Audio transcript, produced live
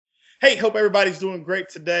Hey, hope everybody's doing great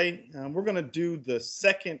today. We're going to do the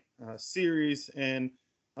second series in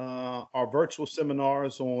our virtual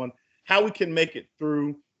seminars on how we can make it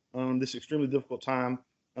through this extremely difficult time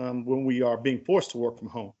when we are being forced to work from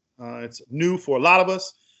home. It's new for a lot of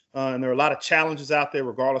us, and there are a lot of challenges out there,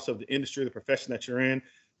 regardless of the industry or the profession that you're in.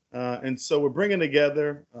 And so we're bringing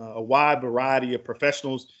together a wide variety of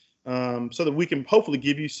professionals so that we can hopefully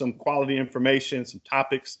give you some quality information, some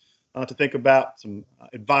topics to think about, some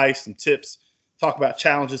advice and tips, talk about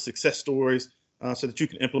challenges, success stories, so that you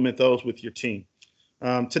can implement those with your team.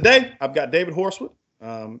 Today, I've got David Horsewood,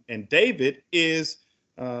 and David is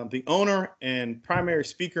the owner and primary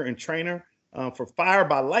speaker and trainer for Fire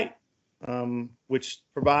by Light, which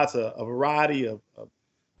provides a variety of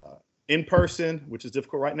in-person, which is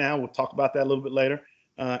difficult right now. We'll talk about that a little bit later,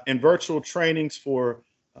 and virtual trainings for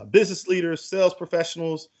business leaders, sales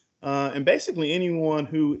professionals, and basically anyone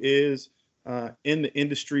who is in the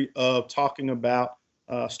industry of talking about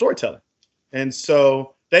storytelling. And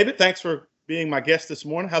so, David, thanks for being my guest this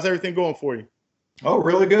morning. How's everything going for you? Oh,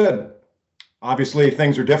 really good. Obviously,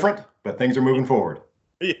 things are different, but things are moving forward.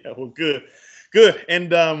 Yeah, well, good, good.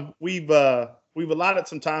 And we've allotted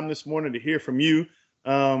some time this morning to hear from you.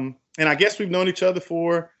 And I guess we've known each other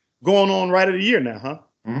for going on right at a year now,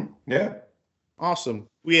 huh? Yeah. Awesome.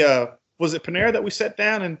 We was it Panera that we sat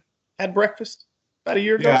down and had breakfast about a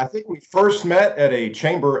year ago? Yeah, I think we first met at a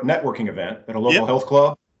chamber networking event at a local health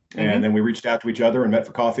club, and then we reached out to each other and met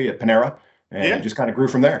for coffee at Panera, and it just kind of grew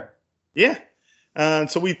from there. Yeah.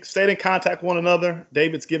 So we stayed in contact with one another.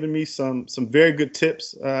 David's given me some very good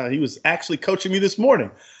tips. He was actually coaching me this morning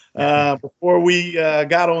before we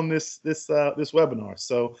got on this webinar.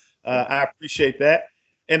 So I appreciate that.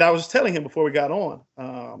 And I was just telling him before we got on,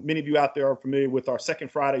 many of you out there are familiar with our Second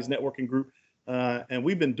Fridays networking group. And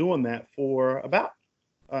we've been doing that for about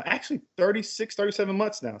actually 36, 37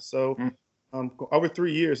 months now. So over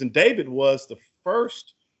 3 years. And David was the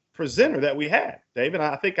first presenter that we had. David,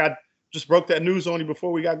 I think I just broke that news on you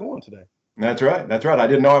before we got going today. That's right. That's right. I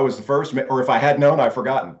didn't know I was the first, or if I had known, I've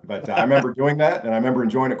forgotten. But I remember doing that, and I remember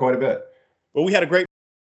enjoying it quite a bit. Well, we had a great